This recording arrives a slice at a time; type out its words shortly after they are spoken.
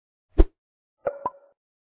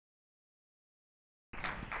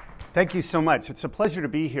Thank you so much. It's a pleasure to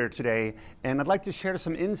be here today, and I'd like to share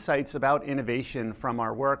some insights about innovation from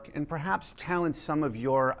our work and perhaps challenge some of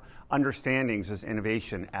your understandings as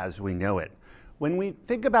innovation as we know it. When we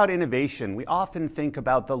think about innovation, we often think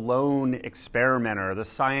about the lone experimenter, the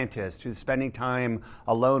scientist who's spending time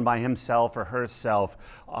alone by himself or herself,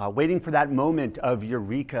 waiting for that moment of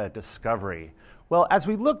eureka discovery. Well, as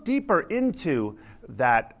we look deeper into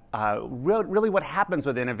that, really what happens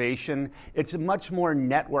with innovation, it's a much more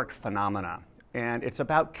networked phenomena, and it's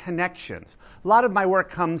about connections. A lot of my work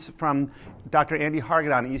comes from Dr. Andy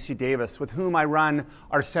Hargadon at UC Davis, with whom I run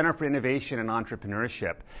our Center for Innovation and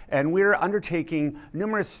Entrepreneurship. And we're undertaking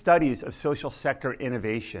numerous studies of social sector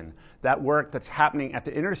innovation, that work that's happening at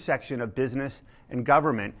the intersection of business and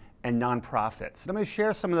government and nonprofits. And I'm going to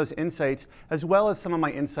share some of those insights, as well as some of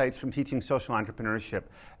my insights from teaching social entrepreneurship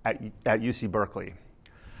at UC Berkeley.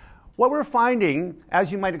 What we're finding,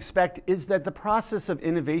 as you might expect, is that the process of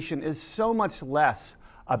innovation is so much less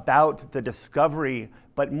about the discovery,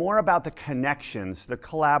 but more about the connections, the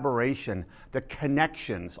collaboration, the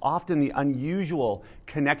connections, often the unusual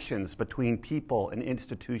connections between people and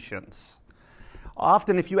institutions.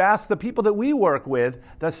 Often, if you ask the people that we work with,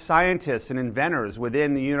 the scientists and inventors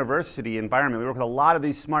within the university environment, we work with a lot of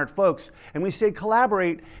these smart folks, and we say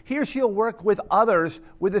collaborate, he or she will work with others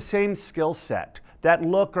with the same skill set, that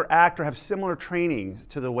look or act or have similar training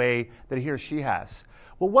to the way that he or she has.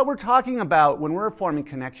 Well, what we're talking about when we're forming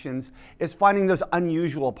connections is finding those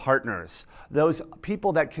unusual partners, those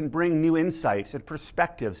people that can bring new insights and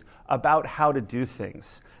perspectives about how to do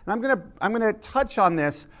things. And I'm gonna touch on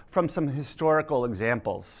this from some historical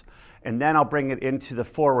examples, and then I'll bring it into the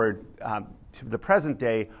forward to the present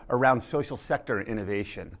day around social sector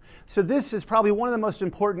innovation. So this is probably one of the most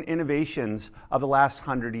important innovations of the last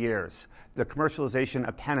 100 years, the commercialization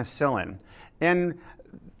of penicillin. And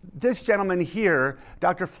this gentleman here,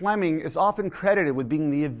 Dr. Fleming, is often credited with being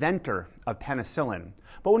the inventor of penicillin.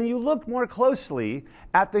 But when you look more closely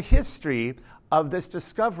at the history of this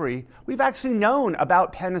discovery, we've actually known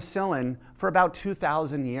about penicillin for about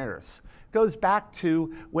 2,000 years. It goes back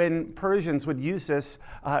to when Persians would use this,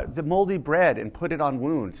 the moldy bread, and put it on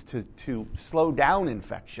wounds to slow down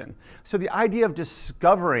infection. So the idea of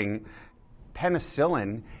discovering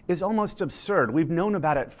penicillin is almost absurd. We've known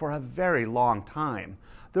about it for a very long time.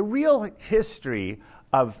 The real history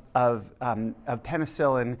of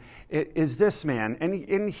penicillin is this man,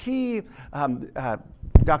 and he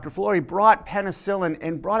Dr. Flory brought penicillin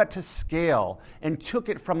and brought it to scale and took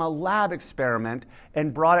it from a lab experiment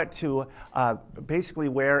and brought it to basically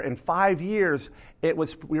where in 5 years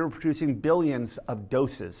we were producing billions of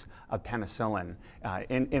doses of penicillin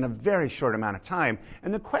in a very short amount of time.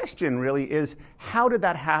 And the question really is, how did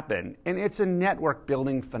that happen? And it's a network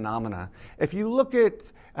building phenomena. If you look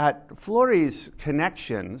at Flory's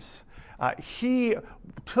connections, he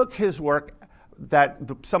took his work,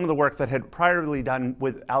 some of the work that had priorly done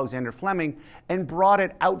with Alexander Fleming, and brought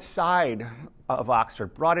it outside of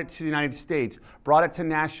Oxford, brought it to the United States, brought it to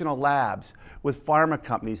national labs with pharma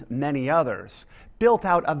companies, many others, built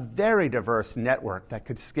out a very diverse network that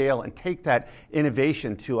could scale and take that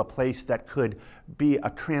innovation to a place that could be a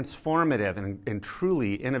transformative and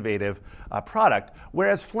truly innovative product.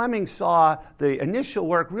 Whereas Fleming saw the initial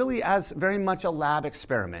work really as very much a lab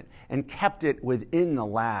experiment and kept it within the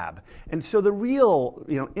lab. And so the real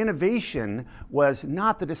innovation was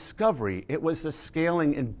not the discovery, it was the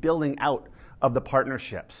scaling and building out of the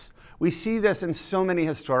partnerships. We see this in so many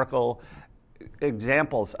historical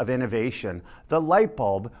examples of innovation. The light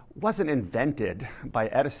bulb wasn't invented by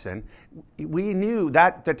Edison. We knew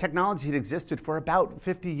that the technology had existed for about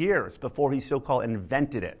 50 years before he so-called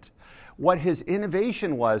invented it. What his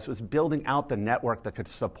innovation was building out the network that could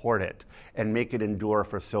support it and make it endure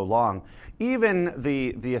for so long. Even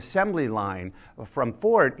the assembly line from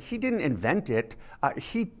Ford, he didn't invent it.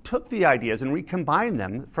 He took the ideas and recombined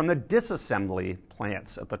them from the disassembly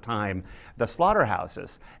plants at the time, the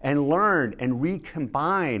slaughterhouses, and learned and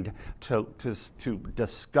recombined to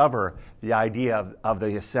discover the idea of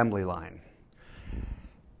the assembly line.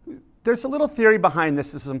 There's a little theory behind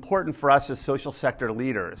this. This is important for us as social sector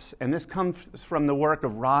leaders, and this comes from the work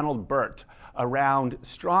of Ronald Burt around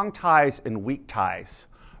strong ties and weak ties.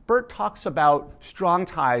 Burt talks about strong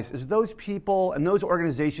ties as those people and those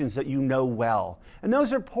organizations that you know well. And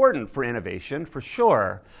those are important for innovation, for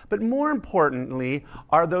sure, but more importantly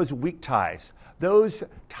are those weak ties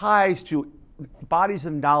to bodies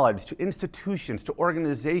of knowledge, to institutions, to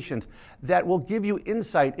organizations that will give you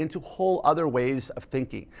insight into whole other ways of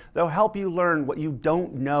thinking. They'll help you learn what you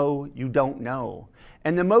don't know you don't know.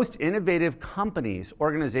 And the most innovative companies,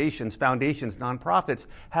 organizations, foundations, nonprofits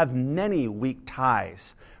have many weak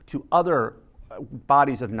ties to other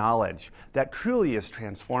bodies of knowledge that truly is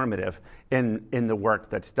transformative in the work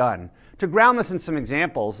that's done. To ground this in some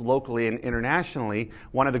examples locally and internationally,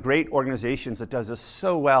 one of the great organizations that does this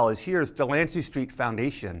so well is here's Delancey Street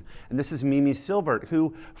Foundation. And this is Mimi Silbert,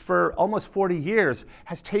 who for almost 40 years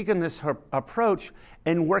has taken this approach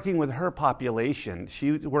and working with her population.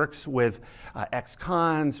 She works with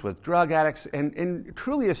ex-cons, with drug addicts, and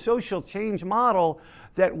truly a social change model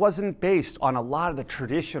that wasn't based on a lot of the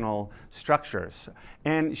traditional structures.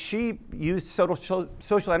 And she used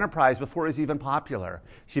social enterprise before it was even popular.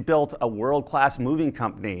 She built a world-class moving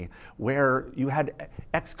company where you had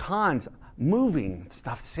ex-cons moving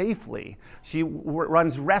stuff safely. She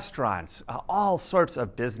runs restaurants, all sorts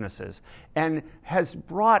of businesses, and has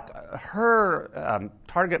brought her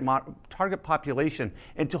target population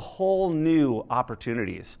into whole new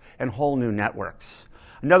opportunities and whole new networks.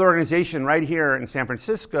 Another organization right here in San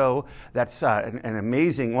Francisco that's an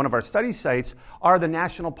amazing, one of our study sites, are the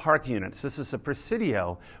National Park Units. This is a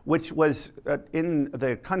Presidio, which was in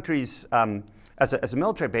the country's as a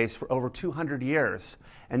military base for over 200 years.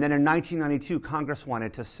 And then in 1992, Congress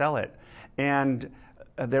wanted to sell it. And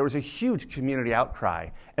there was a huge community outcry.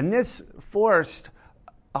 And this forced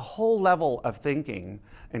a whole level of thinking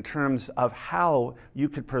in terms of how you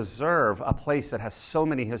could preserve a place that has so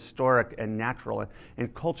many historic and natural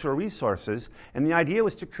and cultural resources. And the idea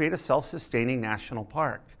was to create a self-sustaining national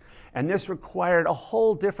park. And this required a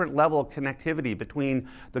whole different level of connectivity between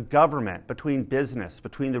the government, between business,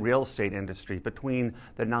 between the real estate industry, between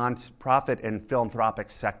the nonprofit and philanthropic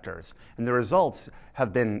sectors. And the results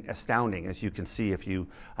have been astounding, as you can see if you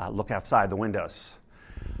look outside the windows.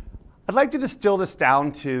 I'd like to distill this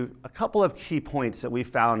down to a couple of key points that we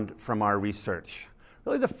found from our research.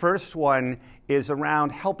 Really, the first one is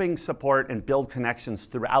around helping support and build connections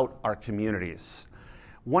throughout our communities.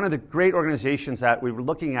 One of the great organizations that we were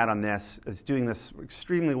looking at on this, is doing this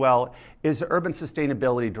extremely well, is the Urban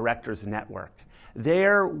Sustainability Directors Network.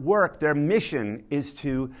 Their work, their mission is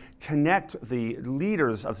to connect the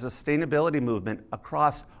leaders of the sustainability movement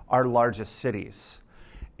across our largest cities.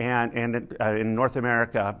 And in North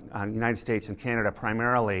America, United States and Canada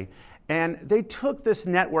primarily. And they took this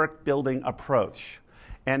network building approach.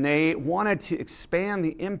 And they wanted to expand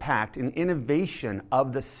the impact and innovation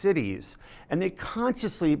of the cities. And they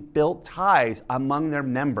consciously built ties among their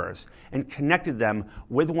members and connected them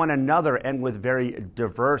with one another and with very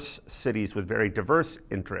diverse cities with very diverse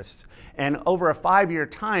interests. And over a 5-year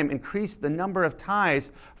time, increased the number of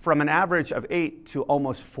ties from an average of 8 to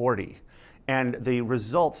almost 40. And the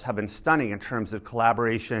results have been stunning in terms of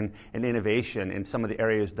collaboration and innovation in some of the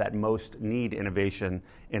areas that most need innovation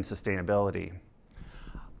in sustainability.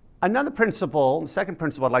 Another principle, the second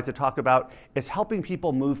principle I'd like to talk about, is helping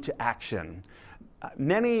people move to action.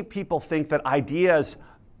 Many people think that ideas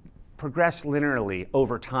progress linearly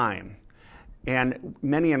over time. And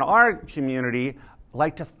many in our community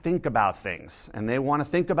like to think about things, and they want to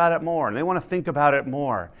think about it more, and they want to think about it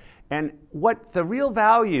more. And what the real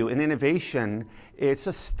value in innovation, it's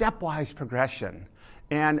a stepwise progression.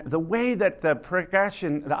 And the way that the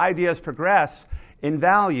ideas progress in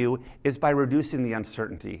value is by reducing the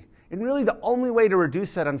uncertainty. And really the only way to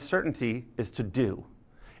reduce that uncertainty is to do.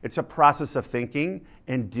 It's a process of thinking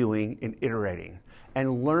and doing and iterating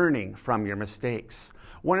and learning from your mistakes.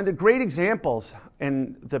 One of the great examples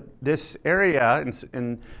in this area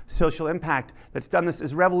in social impact that's done this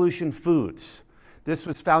is Revolution Foods. This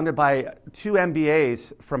was founded by 2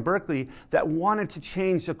 MBAs from Berkeley that wanted to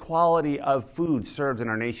change the quality of food served in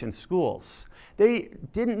our nation's schools. They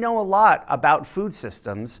didn't know a lot about food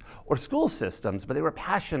systems or school systems, but they were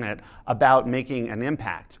passionate about making an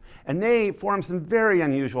impact. And they formed some very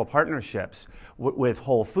unusual partnerships with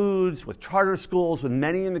Whole Foods, with charter schools, with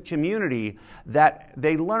many in the community that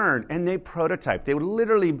they learned and they prototyped. They would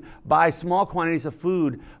literally buy small quantities of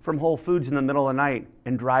food from Whole Foods in the middle of the night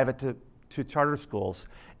and drive it to charter schools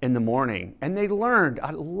in the morning. And they learned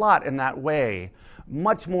a lot in that way,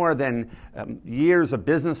 much more than years of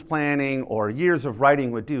business planning or years of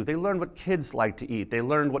writing would do. They learned what kids like to eat. They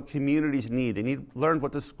learned what communities need. They learned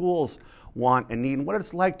what the schools want and need and what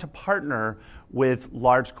it's like to partner with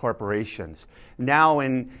large corporations. Now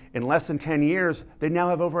in less than 10 years, they now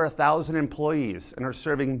have over 1,000 employees and are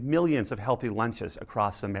serving millions of healthy lunches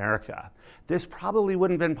across America. This probably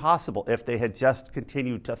wouldn't have been possible if they had just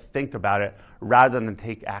continued to think about it rather than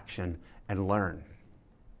take action and learn.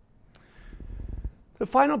 The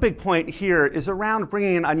final big point here is around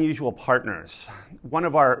bringing in unusual partners. One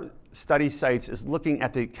of our study sites is looking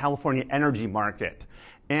at the California energy market.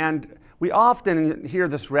 And we often hear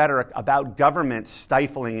this rhetoric about government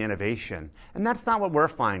stifling innovation. And that's not what we're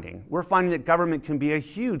finding. We're finding that government can be a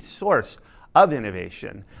huge source of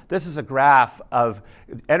innovation. This is a graph of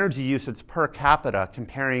energy usage per capita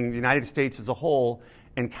comparing the United States as a whole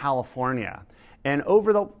and California. And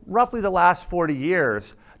over roughly the last 40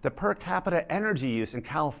 years, the per capita energy use in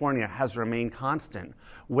California has remained constant,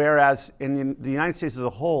 whereas in the United States as a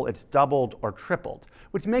whole, it's doubled or tripled,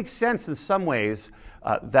 which makes sense in some ways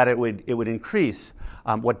that it would increase.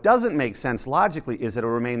 What doesn't make sense logically is that it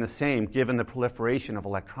will remain the same given the proliferation of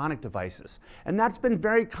electronic devices. And that's been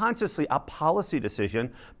very consciously a policy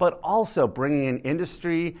decision, but also bringing in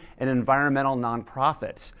industry and environmental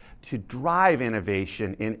nonprofits to drive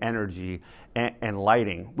innovation in energy and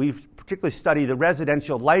lighting. We've particularly studied the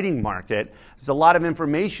residential lighting market. There's a lot of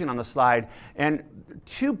information on the slide. And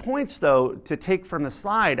 2 points, though, to take from the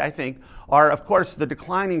slide, I think, are, of course, the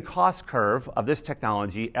declining cost curve of this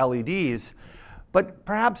technology, LEDs, but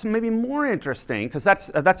perhaps maybe more interesting, because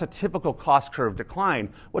that's a typical cost curve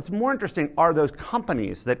decline, what's more interesting are those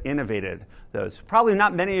companies that innovated those. Probably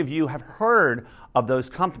not many of you have heard of those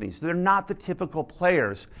companies. They're not the typical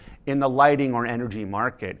players in the lighting or energy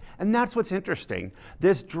market. And that's what's interesting.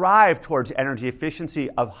 This drive towards energy efficiency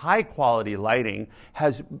of high quality lighting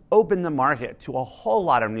has opened the market to a whole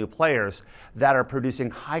lot of new players that are producing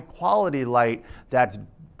high quality light that's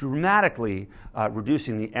dramatically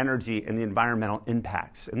reducing the energy and the environmental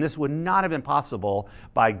impacts. And this would not have been possible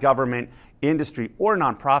by government, industry, or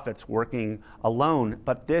nonprofits working alone,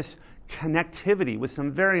 but this connectivity with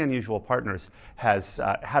some very unusual partners has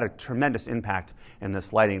had a tremendous impact in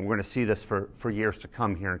this lighting. We're going to see this for years to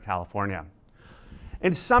come here in California.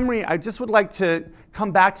 In summary, I just would like to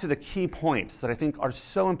come back to the key points that I think are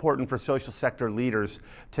so important for social sector leaders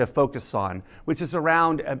to focus on, which is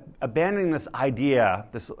around abandoning this idea,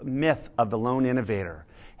 this myth of the lone innovator,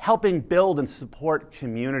 helping build and support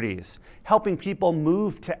communities, helping people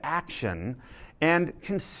move to action, and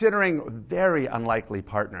considering very unlikely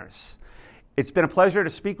partners. It's been a pleasure to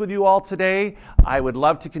speak with you all today. I would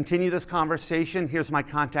love to continue this conversation. Here's my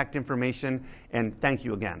contact information, and thank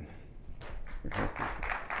you again. Thank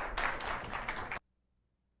you.